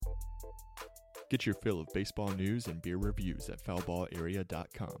Get your fill of baseball news and beer reviews at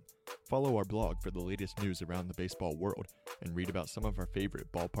foulballarea.com. Follow our blog for the latest news around the baseball world and read about some of our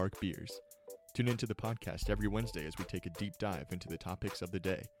favorite ballpark beers. Tune into the podcast every Wednesday as we take a deep dive into the topics of the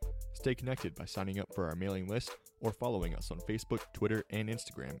day. Stay connected by signing up for our mailing list or following us on Facebook, Twitter, and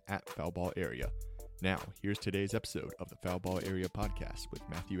Instagram at foulballarea. Now, here's today's episode of the Foul Ball Area Podcast with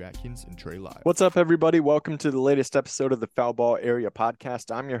Matthew Atkins and Trey Lyle. What's up, everybody? Welcome to the latest episode of the Foul Ball Area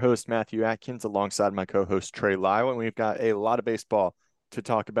Podcast. I'm your host, Matthew Atkins, alongside my co-host, Trey Lyle, and we've got a lot of baseball to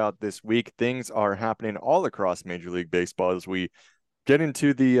talk about this week. Things are happening all across Major League Baseball as we get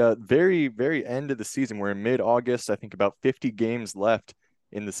into the very, very end of the season. We're in mid-August. I think about 50 games left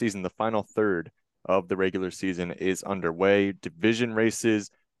in the season. The final third of the regular season is underway. Division races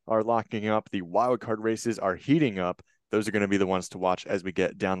are locking up. The wild card races are heating up. Those are going to be the ones to watch as we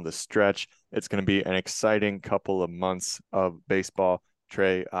get down the stretch. It's going to be an exciting couple of months of baseball.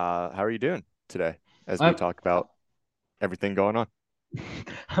 Trey, how are you doing today as we talk about everything going on?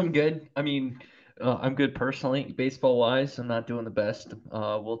 I'm good. I'm good personally. Baseball wise, I'm not doing the best.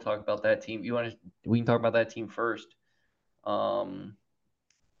 We'll talk about that team. We can talk about that team first.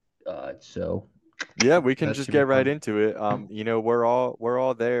 Yeah, we can just get right into it. We're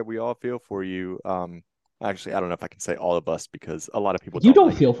all there. We all feel for you. Actually, I don't know if I can say all of us because a lot of people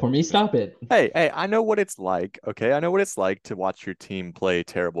don't feel for me. Stop it. Hey, I know what it's like. Okay, I know what it's like to watch your team play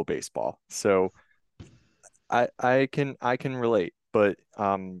terrible baseball. So I can relate. But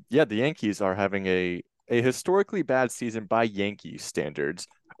the Yankees are having a historically bad season by Yankee standards.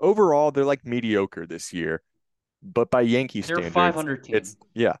 Overall, they're like mediocre this year, but by Yankee standards, they're 500 team.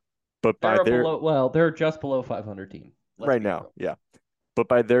 But they're just below 500 team right now. Yeah. But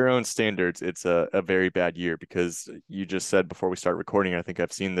by their own standards, it's a very bad year because you just said before we start recording, I think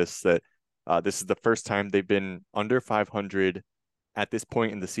I've seen this, that this is the first time they've been under 500 at this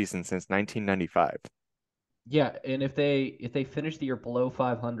point in the season since 1995. Yeah, and if they finish the year below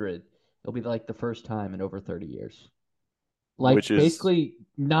 500, it'll be like the first time in over 30 years. Which is basically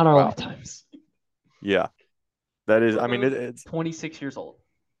not our lifetimes. Yeah. That is, it's 26 years old.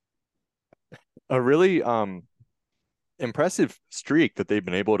 A really impressive streak that they've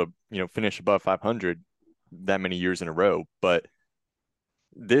been able to, finish above 500 that many years in a row. But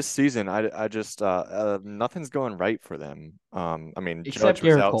this season, I just nothing's going right for them. Except Judge was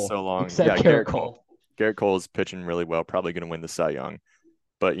Garrett out Cole. so long. Except Garrett Cole. Garrett Cole's pitching really well, probably going to win the Cy Young.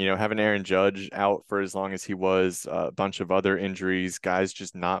 But, having Aaron Judge out for as long as he was, a bunch of other injuries, guys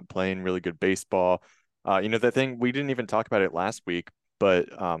just not playing really good baseball. The thing, we didn't even talk about it last week, but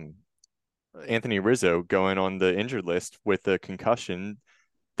Anthony Rizzo going on the injured list with a concussion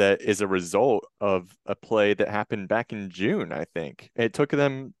that is a result of a play that happened back in June, I think. It took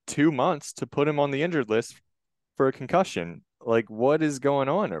them 2 months to put him on the injured list for a concussion. Like, what is going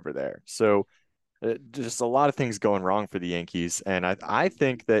on over there? So just a lot of things going wrong for the Yankees. And I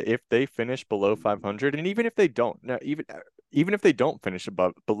think that if they finish below 500, and even if they don't, even if they don't finish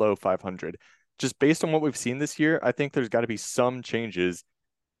below 500, just based on what we've seen this year, I think there's got to be some changes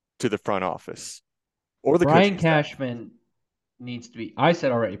to the front office or the Brian Cashman needs to be. I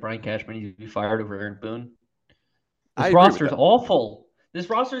said already, Brian Cashman needs to be fired over Aaron Boone. This roster's awful. This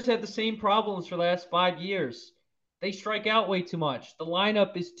roster's had the same problems for the last 5 years. They strike out way too much. The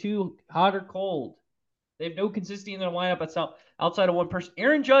lineup is too hot or cold. They have no consistency in their lineup outside of one person.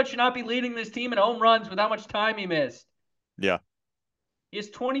 Aaron Judge should not be leading this team in home runs with how much time he missed. Yeah. He has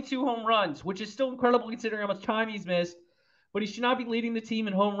 22 home runs, which is still incredible considering how much time he's missed. But he should not be leading the team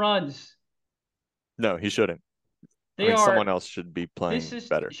in home runs. No, he shouldn't. Someone else should be playing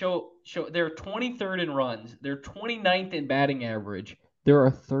better. They're 23rd in runs. They're 29th in batting average. There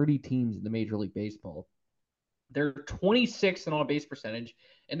are 30 teams in the Major League Baseball. They're 26th in on-base percentage,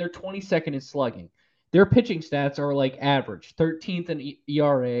 and they're 22nd in slugging. Their pitching stats are like average. 13th in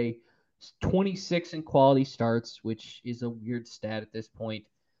ERA, 26th in quality starts, which is a weird stat at this point.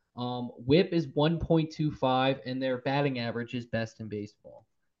 WHIP is 1.25, and their batting average is best in baseball.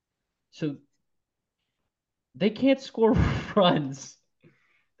 So they can't score runs.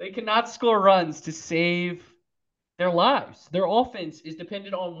 They cannot score runs to save their lives. Their offense is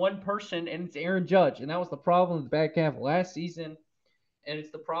dependent on one person, and it's Aaron Judge. And that was the problem in the back half of last season, and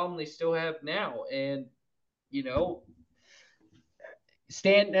it's the problem they still have now. And,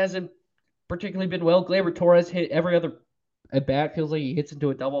 Stanton hasn't particularly been well. Gleyber Torres hit every other at bat. Feels like he hits into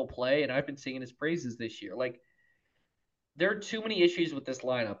a double play, and I've been singing his praises this year. Like, there are too many issues with this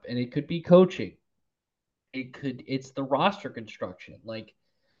lineup, and it could be coaching. It's the roster construction.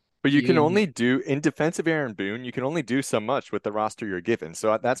 But you can only do, in defense of Aaron Boone, you can only do so much with the roster you're given.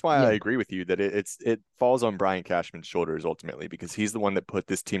 So that's why I agree with you that it falls on Brian Cashman's shoulders ultimately, because he's the one that put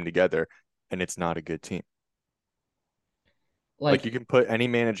this team together. and it's not a good team. Like, you can put any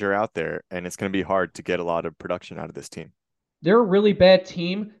manager out there, and it's going to be hard to get a lot of production out of this team. they're a really bad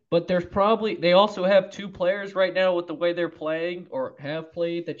team, but they also have two players right now with the way they're playing or have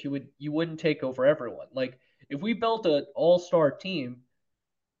played that you wouldn't take over everyone. Like, if we built an all-star team,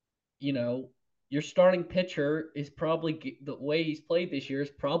 you know, your starting pitcher is probably the way he's played this year is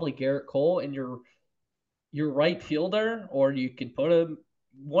probably Garrett Cole, and your right fielder, or you can put him.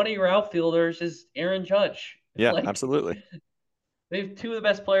 One of your outfielders is Aaron Judge. Yeah, Like, absolutely. they have two of the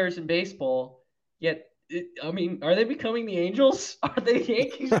best players in baseball. Yet, I mean, are they becoming the Angels? Are the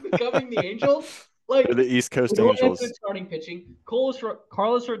Yankees becoming the Angels? Like, They're the East Coast we don't have Angels. good starting pitching. Carlos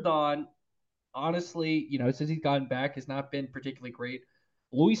Rodon, honestly, since he's gotten back, has not been particularly great.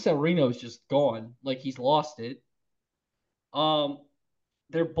 Luis Severino's just gone. Like, he's lost it. Um,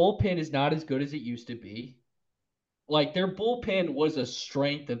 their bullpen is not as good as it used to be. Like, their bullpen was a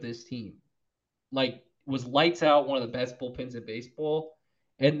strength of this team. Like, was lights out, one of the best bullpens in baseball,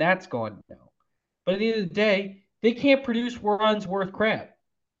 and that's gone now. But at the end of the day, they can't produce runs worth crap.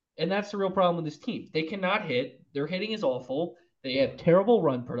 And that's the real problem with this team. They cannot hit. Their hitting is awful. They have terrible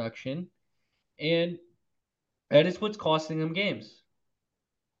run production. And that is what's costing them games.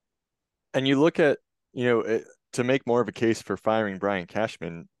 And you look at, to make more of a case for firing Brian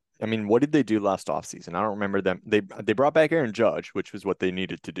Cashman, I mean, what did they do last offseason? I don't remember them. They brought back Aaron Judge, which was what they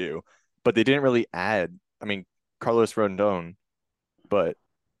needed to do, but they didn't really add, I mean, Carlos Rondon, but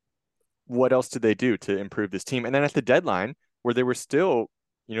what else did they do to improve this team? And then at the deadline, where they were still,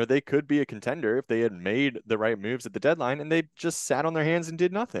 they could be a contender if they had made the right moves at the deadline, and they just sat on their hands and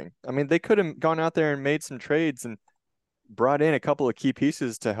did nothing. I mean, they could have gone out there and made some trades and brought in a couple of key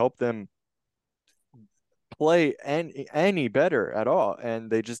pieces to help them play any better at all, and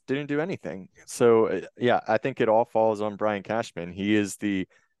they just didn't do anything. So yeah, I think it all falls on Brian Cashman. He's the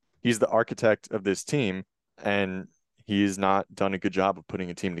architect of this team, and he's not done a good job of putting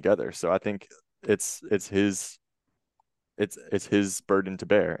a team together. So I think it's his burden to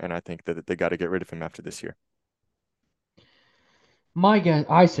bear, and I think that they got to get rid of him after this year. My guess,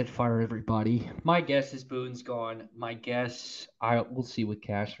 I said fire everybody. My guess is Boone's gone. My guess, we'll see with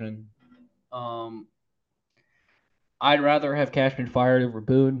Cashman. I'd rather have Cashman fired over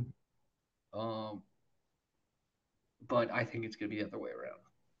Boone. But I think it's going to be the other way around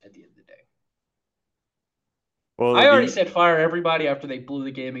at the end of the day. Well, I already said fire everybody after they blew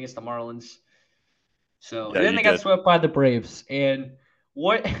the game against the Marlins. So, yeah, and then they got swept by the Braves. And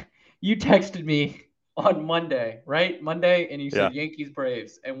what you texted me on Monday, right? Monday, and you said Yankees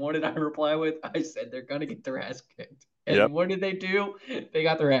Braves. And what did I reply with? I said they're going to get their ass kicked. And what did they do? They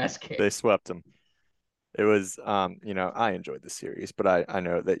got their ass kicked. They swept them. It was, I enjoyed the series, but I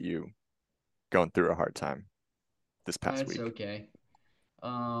know that you going through a hard time this past week. That's okay.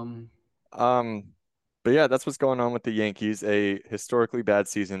 But yeah, that's what's going on with the Yankees. A historically bad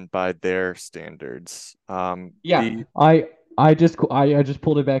season by their standards. I just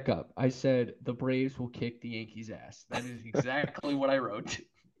pulled it back up. I said the Braves will kick the Yankees' ass. That is exactly what I wrote.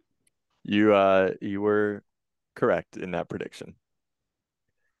 You were correct in that prediction.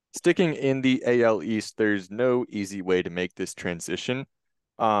 Sticking in the AL East, there's no easy way to make this transition.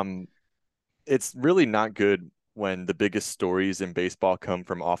 It's really not good when the biggest stories in baseball come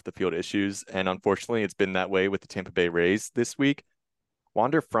from off the field issues, and unfortunately, it's been that way with the Tampa Bay Rays this week.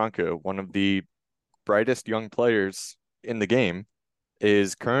 Wander Franco, one of the brightest young players in the game,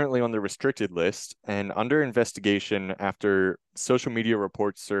 is currently on the restricted list and under investigation after social media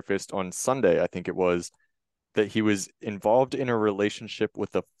reports surfaced on Sunday, I think it was, that he was involved in a relationship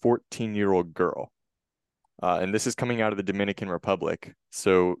with a 14-year-old girl. And this is coming out of the Dominican Republic.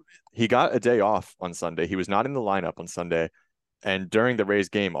 So he got a day off on Sunday. He was not in the lineup on Sunday. And during the Rays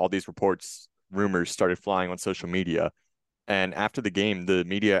game, all these rumors started flying on social media. And after the game, the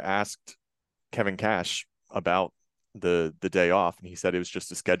media asked Kevin Cash about the day off, and he said it was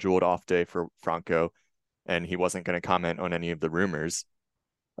just a scheduled off day for Franco, and he wasn't going to comment on any of the rumors.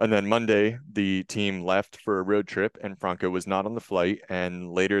 And then Monday, the team left for a road trip, and Franco was not on the flight.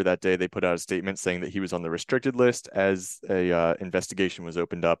 And later that day, they put out a statement saying that he was on the restricted list as a investigation was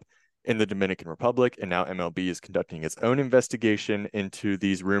opened up in the Dominican Republic. And now MLB is conducting its own investigation into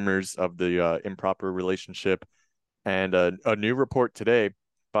these rumors of the improper relationship. And a new report today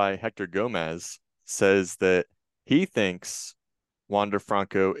by Hector Gomez says that he thinks Wander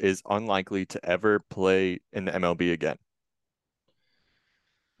Franco is unlikely to ever play in the MLB again.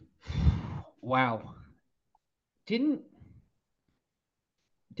 Wow. Didn't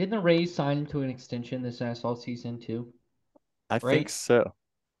the Rays sign him to an extension this last all season too? I think so.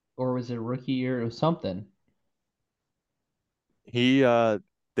 Or was it a rookie year or something? He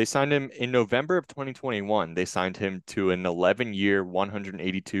They signed him in November of 2021. They signed him to an 11-year,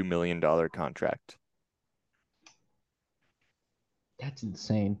 $182 million contract. That's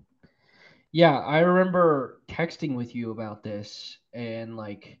insane. Yeah, I remember texting with you about this, and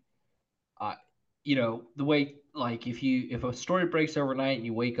uh, the way if a story breaks overnight and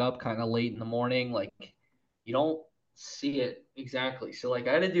you wake up kind of late in the morning, you don't see it exactly. So I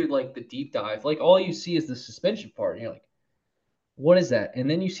had to do the deep dive. All you see is the suspension part, and you're like, what is that? And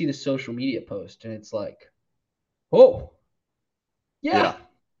then you see the social media post, and it's like, oh, Yeah.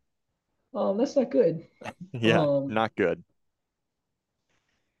 yeah, that's not good. Yeah, not good.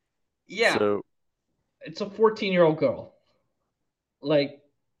 Yeah, So, it's a 14-year-old girl, and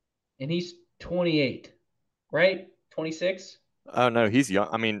he's 28, right? 26. oh no, he's young.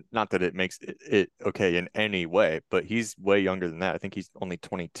 I mean, not that it makes it okay in any way, but he's way younger than that. I think he's only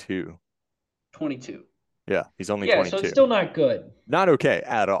 22. 22. Yeah, he's only Yeah, so it's 22. still not good. Not okay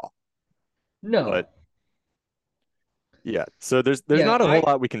at all. No. But yeah, so there's Yeah, not a whole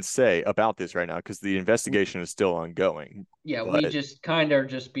lot we can say about this right now because the investigation is still ongoing. we But just kind of are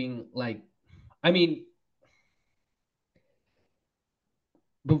just being I mean,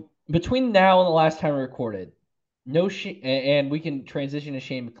 between now and the last time we recorded, and we can transition to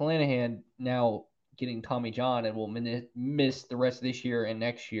Shane McClanahan now getting Tommy John, and we'll miss the rest of this year and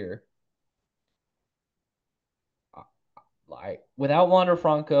next year. Without Wander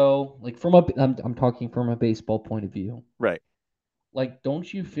Franco, I'm talking from a baseball point of view. right.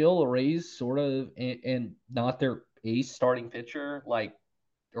 Don't you feel the Rays sort of and not their ace starting pitcher,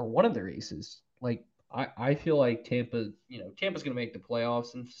 or one of their aces? I feel like Tampa's gonna make the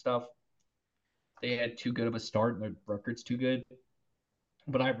playoffs and stuff. They had too good of a start and their record's too good.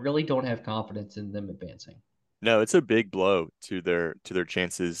 But I really don't have confidence in them advancing. No, it's a big blow to their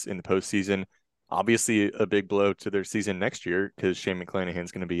chances in the postseason. Obviously, a big blow to their season next year because Shane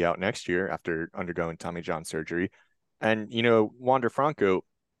McClanahan's going to be out next year after undergoing Tommy John surgery. And Wander Franco,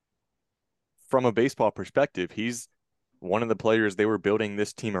 from a baseball perspective, he's one of the players they were building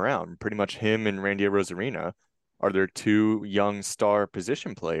this team around. Pretty much him and Randy Rosarina are their two young star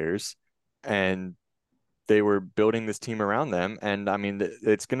position players, and they were building this team around them. And I mean,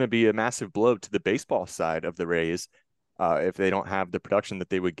 it's going to be a massive blow to the baseball side of the Rays if they don't have the production that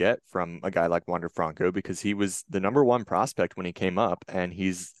they would get from a guy like Wander Franco, because he was the number one prospect when he came up, and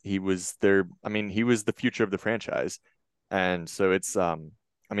he was their, I mean, he was the future of the franchise. And so it's I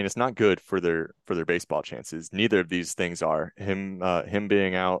mean, it's not good for their baseball chances. Neither of these things are. Him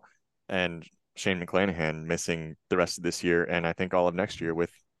being out and Shane McClanahan missing the rest of this year and I think all of next year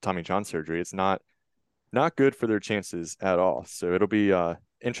with Tommy John surgery. It's not good for their chances at all. So it'll be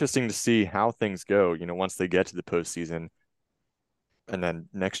interesting to see how things go, once they get to the postseason. And then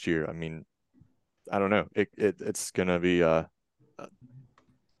next year, I mean, I don't know. It's gonna be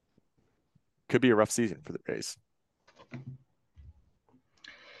could be a rough season for the Rays.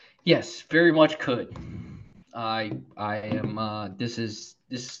 Yes, very much could. I am this is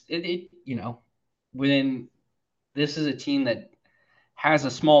this it when this is a team that has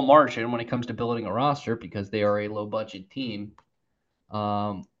a small margin when it comes to building a roster because they are a low budget team.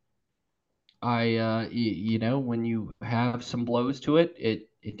 When you have some blows to it,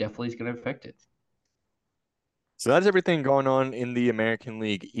 it definitely is going to affect it. So that's everything going on in the American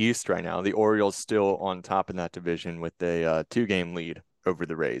League East right now. The Orioles still on top in that division with a 2-game lead over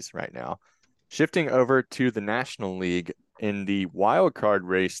the Rays right now. Shifting over to the National League in the wild card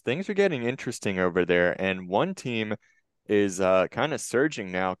race, things are getting interesting over there, and one team is kind of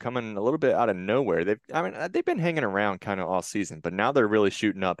surging now, coming a little bit out of nowhere. They've been hanging around kind of all season, but now they're really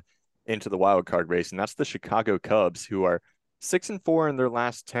shooting up into the wild card race, and that's the Chicago Cubs, who are 6-4 in their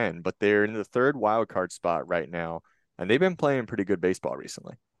last 10, but they're in the third wild card spot right now, and they've been playing pretty good baseball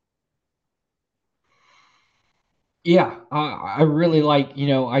recently. Yeah, I really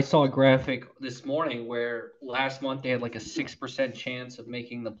I saw a graphic this morning where last month they had a 6% chance of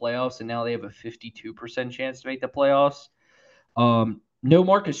making the playoffs, and now they have a 52% chance to make the playoffs. No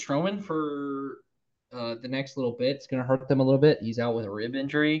Marcus Stroman for the next little bit. It's going to hurt them a little bit. He's out with a rib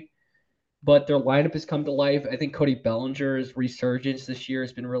injury, but their lineup has come to life. I think Cody Bellinger's resurgence this year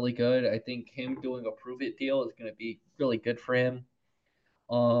has been really good. I think him doing a prove it deal is going to be really good for him.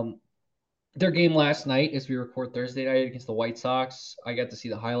 Their game last night, as we record Thursday night against the White Sox, I got to see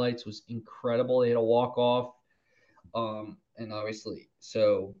the highlights. Was incredible. They had a walk off, and obviously,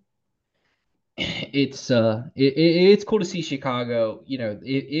 so it's cool to see Chicago.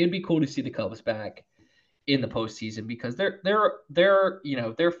 It'd be cool to see the Cubs back in the postseason because their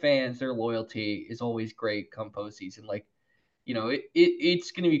fans, their loyalty is always great come postseason.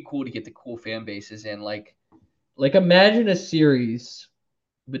 It's gonna be cool to get the cool fan bases in. Imagine a series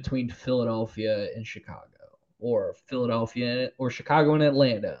between Philadelphia and Chicago, or Philadelphia or Chicago and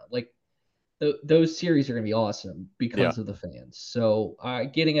Atlanta. Like those series are going to be awesome Yeah. because of the fans. So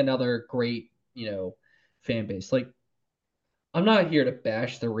getting another great, fan base. Like, I'm not here to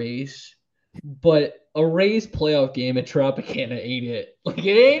bash the Rays, but a Rays playoff game at Tropicana ain't it. Like,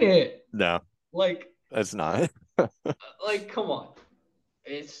 it ain't it. No, Like, it's not. come on.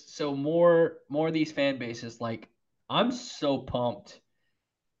 It's so more of these fan bases. Like, I'm so pumped.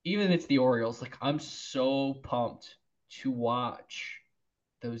 Even if it's the Orioles, like, I'm so pumped to watch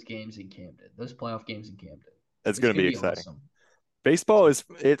those games in Camden, those playoff games in Camden. It's It's going to gonna be be exciting. awesome. Baseball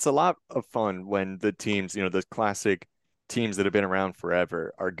it's a lot of fun when the teams, the classic teams that have been around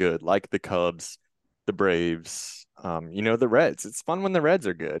forever are good, like the Cubs, the Braves, the Reds. It's fun when the Reds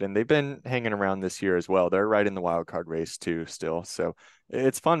are good, and they've been hanging around this year as well. They're right in the wild card race too still. So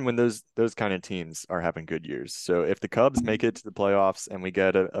it's fun when those kind of teams are having good years. So if the Cubs make it to the playoffs and we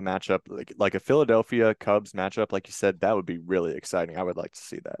get a matchup like a Philadelphia Cubs matchup, like you said, that would be really exciting. I would like to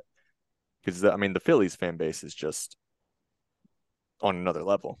see that. Because the Phillies fan base is just on another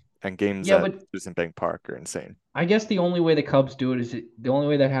level, and games Yeah, at but Citizen Bank Park are insane. I guess the only way the Cubs do it is the only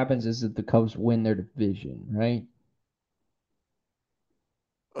way that happens is that the Cubs win their division, right?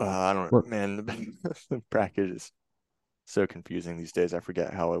 I don't, Or, man, the bracket is so confusing these days. I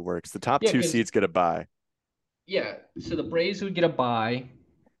forget how it works. The top yeah, two because seeds get a bye. so the Braves would get a bye,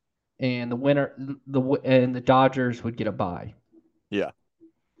 and the winner and the Dodgers would get a bye. Yeah.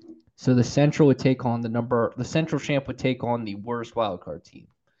 So the Central would take on the Central champ would take on the worst wild card team,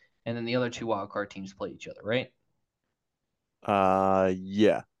 and then the other two wild card teams play each other, right?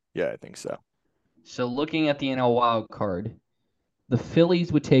 Yeah. Yeah, I think so. So looking at the NL wild card, the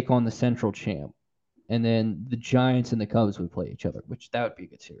Phillies would take on the Central champ, and then the Giants and the Cubs would play each other, which that would be a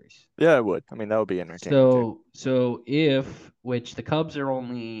good series. Yeah, it would. That would be entertaining too. So which the Cubs are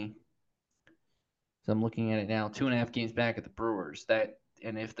only, so I'm looking at it now, 2.5 games back at the Brewers.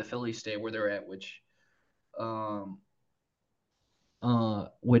 And if the Phillies stay where they're at, which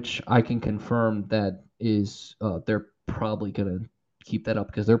I can confirm that is they're probably gonna keep that up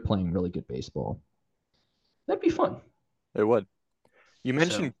because they're playing really good baseball. That'd be fun. It would. You So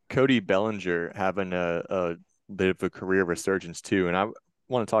mentioned Cody Bellinger having a bit of a career resurgence too, and I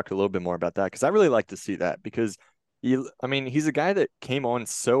want to talk a little bit more about that because I really like to see that because he's a guy that came on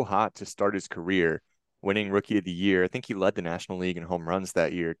so hot to start his career, winning Rookie of the Year. I think he led the National League in home runs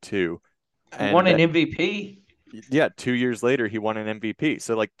that year too. he won And an MVP. yeah, 2 years later, he won an MVP.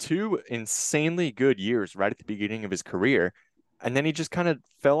 So, like, two insanely good years right at the beginning of his career. And then he just kind of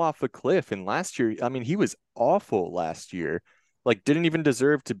fell off a cliff. And last year, he was awful last year. Like, didn't even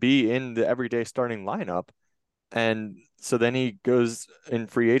deserve to be in the everyday starting lineup. And so then he goes in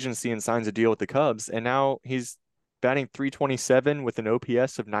free agency and signs a deal with the Cubs. And now he's batting 327 with an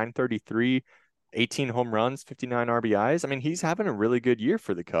OPS of 933, 18 home runs, 59 RBIs. He's having a really good year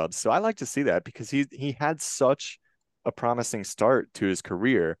for the Cubs. So I like to see that because he had such a promising start to his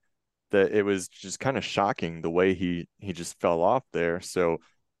career that it was just kind of shocking the way he just fell off there. So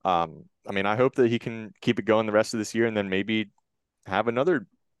I hope that he can keep it going the rest of this year and then maybe have another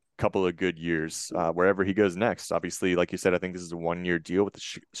couple of good years wherever he goes next. Obviously, like you said, I think this is a 1-year deal with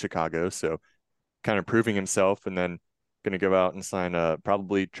Chicago. So kind of proving himself and then going to go out and sign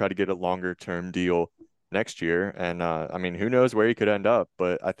probably try to get a longer term deal next year. And who knows where he could end up,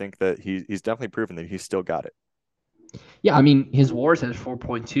 but I think that he's definitely proven that he's still got it. Yeah, his WARs has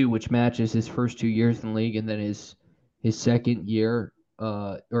 4.2, which matches his first 2 years in the league, and then his second year,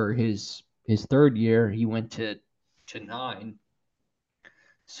 or his third year, he went to 9.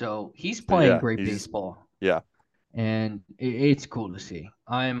 So he's So playing yeah, great baseball, yeah. and it's cool to see.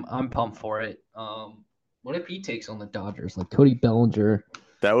 I'm pumped for it. What if he takes on the Dodgers, like Cody Bellinger?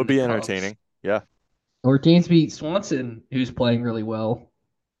 That would and the be Cubs? entertaining. Yeah. Or Dansby Swanson, who's playing really well,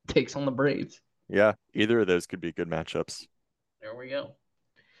 takes on the Braves. Yeah. Either of those could be good matchups. There we go.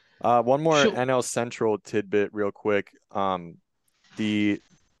 One more Sure. NL Central tidbit real quick. The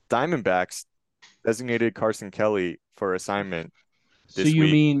Diamondbacks designated Carson Kelly for assignment So this you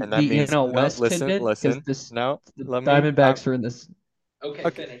week. mean And that the means, NL no, West tidbit? Because listen. No, the let me, Diamondbacks are in this. Okay,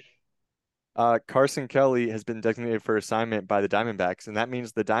 okay. finish. Carson Kelly has been designated for assignment by the Diamondbacks, and that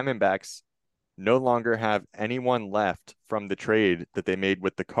means the Diamondbacks no longer have anyone left from the trade that they made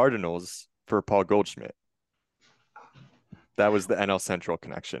with the Cardinals for Paul Goldschmidt. That was the NL Central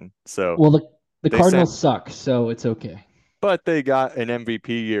connection. So Well, the they Cardinals suck, so it's okay. but they got an MVP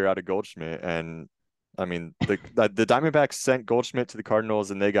year out of Goldschmidt, and the Diamondbacks sent Goldschmidt to the Cardinals,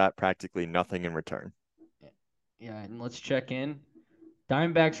 and they got practically nothing in return. Yeah, and let's check in.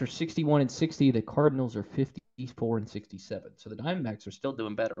 Diamondbacks are 61-60. The Cardinals are 50 64 and 67. So the Diamondbacks are still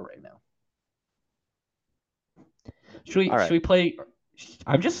doing better right now. Should we play?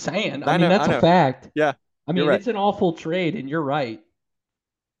 I'm just saying. I mean, that's a fact. Yeah. I mean, it's an awful trade, and you're right.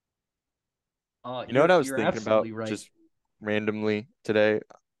 You know what I was you're thinking about right. just randomly today?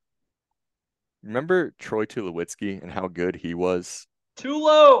 Remember Troy Tulowitzki and how good he was Too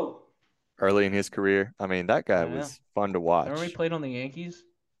low early in his career? I mean, that guy was fun to watch. Remember he played on the Yankees?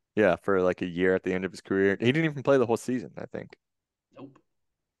 Yeah, for like a year at the end of his career. He didn't even play the whole season, I think. Nope.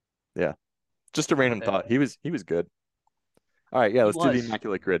 Yeah. Just a random thought. He was good. All right, yeah, let's do the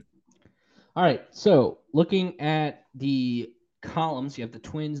Immaculate Grid. All right, so looking at the columns, you have the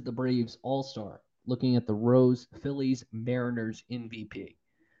Twins, the Braves, All-Star. Looking at the rows, Phillies, Mariners, MVP.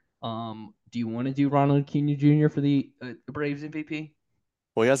 Do you want to do Ronald Acuna Jr. for the Braves MVP?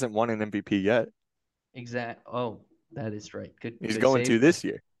 Well, he hasn't won an MVP yet. Oh, that is right. Good. He's going to this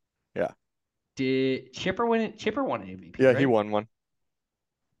year. Yeah. Did Chipper win it? Chipper won an MVP. Yeah, right? he won one.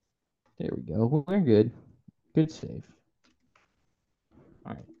 There we go. We're good. Good save.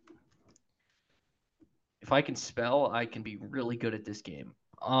 All right. If I can spell, I can be really good at this game.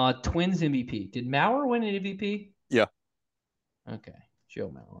 Twins MVP. Did Mauer win an MVP? Yeah. Okay. Joe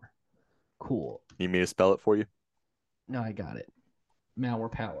Mauer. Cool. You need me to spell it for you? No, I got it.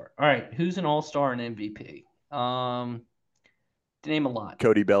 Mauer Power. All right. Who's an all-star and MVP? To name a lot.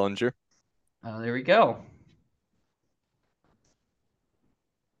 Cody Bellinger. There we go.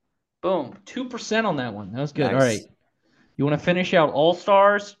 Boom. 2% on that one. That was good. Nice. All right. You want to finish out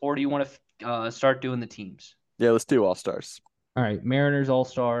all-stars, or do you want to start doing the teams? Yeah, let's do all-stars. All right. Mariners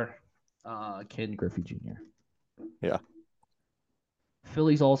all-star, Ken Griffey Jr. Yeah.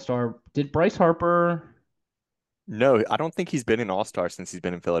 Phillies all-star. Did Bryce Harper... No, I don't think he's been an all-star since he's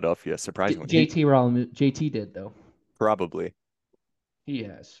been in Philadelphia, surprisingly. JT did, though. Probably. He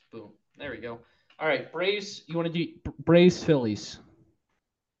has. Boom. There we go. All right. Braves, you want to do Braves, Phillies?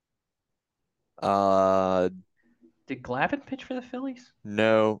 Did Glavine pitch for the Phillies?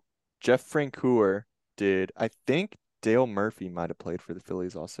 No. Jeff Francoeur did. I think Dale Murphy might have played for the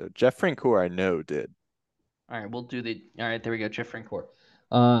Phillies also. Jeff Francoeur, I know, did. All right, we'll do the. All right, there we go. Jeff Francoeur.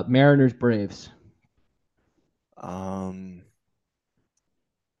 Mariners, Braves.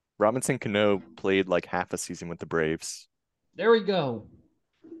 Robinson Cano played like half a season with the Braves. There we go.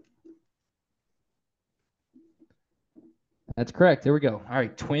 That's correct. There we go. All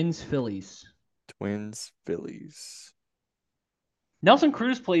right, Twins, Phillies. Twins, Phillies. Nelson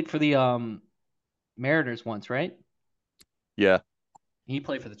Cruz played for the Mariners once, right? Yeah. He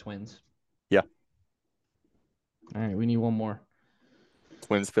played for the Twins. Yeah. All right, we need one more.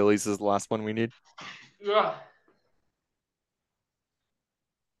 Twins, Phillies is the last one we need. Yeah.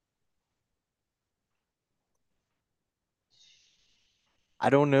 I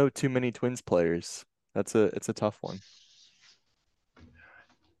don't know too many Twins players. It's a tough one.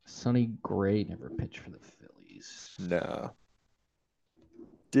 Sonny Gray never pitched for the Phillies. No.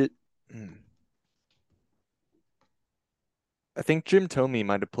 I think Jim Thome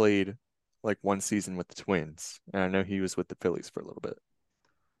might have played like one season with the Twins, and I know he was with the Phillies for a little bit.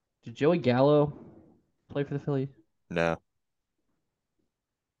 Did Joey Gallo play for the Phillies? No.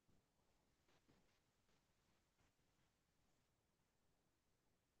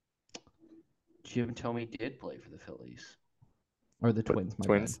 Jim Thome did play for the Phillies. Or the Twins, my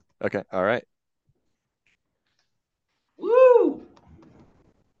Twins? bad. Okay, all right. Woo!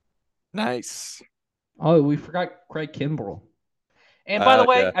 Nice. Oh, we forgot Craig Kimbrell. And by the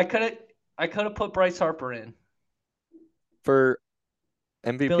way, yeah. I could have put Bryce Harper in. For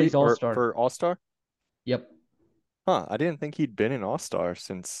MVP Phillies or All-Star. for All-Star? Yep. Huh, I didn't think he'd been an All-Star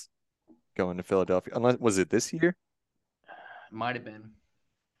since going to Philadelphia. Unless was it this year? Might have been.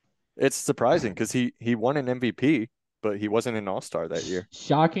 It's surprising because he won an MVP, but he wasn't an All-Star that year.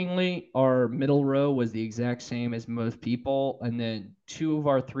 Shockingly, our middle row was the exact same as most people, and then 2 of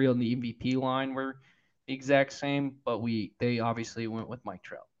our 3 on the MVP line were the exact same, but they obviously went with Mike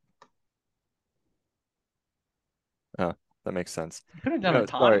Trout. Oh, that makes sense. You could have done a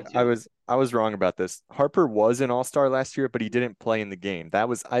ton. Sorry, I was wrong about this. Harper was an All-Star last year, but he didn't play in the game.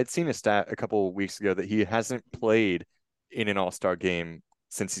 I'd seen a stat a couple of weeks ago that he hasn't played in an All-Star game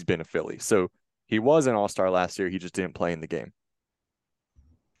since he's been a Philly. So he was an All-Star last year. He just didn't play in the game.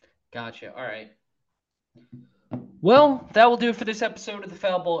 Gotcha. All right. Well, that will do it for this episode of the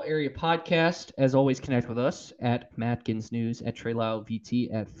Foul Ball Area Podcast. As always, connect with us at Matkins News, at Treylau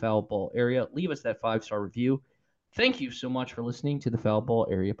VT, at Foul Ball Area. Leave us that 5-star review. Thank you so much for listening to the Foul Ball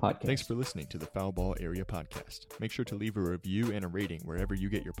Area Podcast. Thanks for listening to the Foul Ball Area Podcast. Make sure to leave a review and a rating wherever you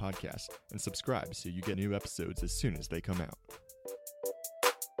get your podcasts, and subscribe so you get new episodes as soon as they come out.